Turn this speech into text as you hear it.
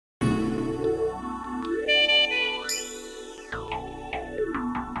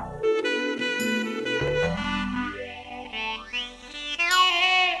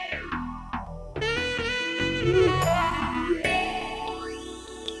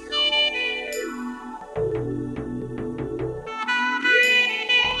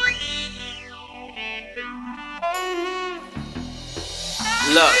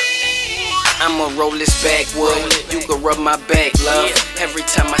Look, I'ma roll this backwood. You can rub my back, love. Every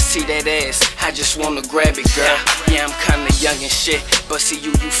time I see that ass, I just wanna grab it, girl. Yeah, I'm kinda young and shit, but see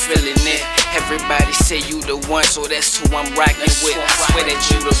you feeling it. Everybody say you the one, so that's who I'm rockin' with. I swear that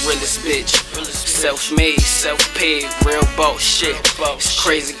you the realest bitch. Self-made, self-paid, real boss shit. It's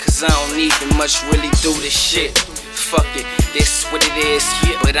crazy cause I don't even much really do this shit. Fuck it, this what it is,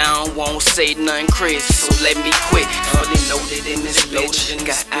 but I don't wanna say nothing crazy, so let me quit. Fully loaded in this bitch,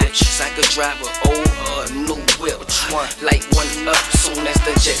 got options, I could drive a old or a new whip. Light one up soon as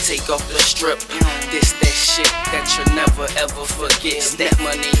the jet take off the strip. This that shit that you'll never ever forget. Stack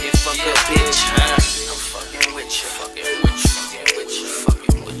money and fuck a bitch, huh? I'm fucking with you, fucking with you, fucking with you,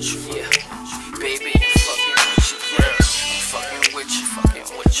 fucking with you, yeah. Baby, I'm fucking with you, girl. I'm fucking with you, fucking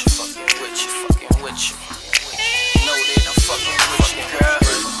with you, fucking with you, fucking with you. Know that I'm fucking with you, girl.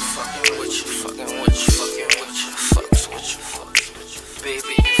 Fucking with you, fucking with you, fucking with you, fucks with you, fucks with you.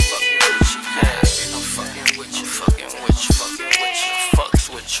 Baby, I'm fucking with you, yeah. I'm fucking with you, fucking with you, fucking with you, fucks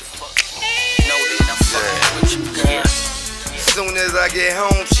with you. Know that I'm fucking with you, girl. Soon as I get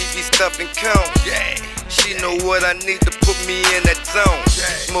home, she be stuffing cones. She know what I need to put me in that zone.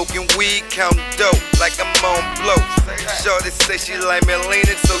 Smoking weed, counting dope like I'm on blow. Shorty say she like me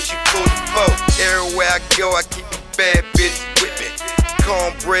leaning, so she pull the boat. Everywhere I go, I keep a bad bitch with me.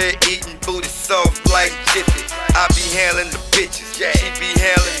 Cornbread eating, booty soft like Jiffy. I be handling the bitches, she be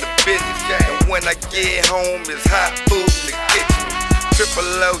handling the business. And when I get home, it's hot food in the kitchen. Triple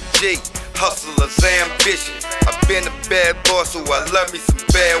OG, hustler's ambition. I been a bad boy, so I love me some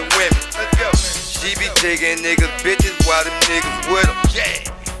bad women. She be taking niggas bitches while them niggas with them.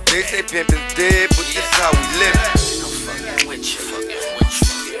 They say pimpin's dead, but this how we live.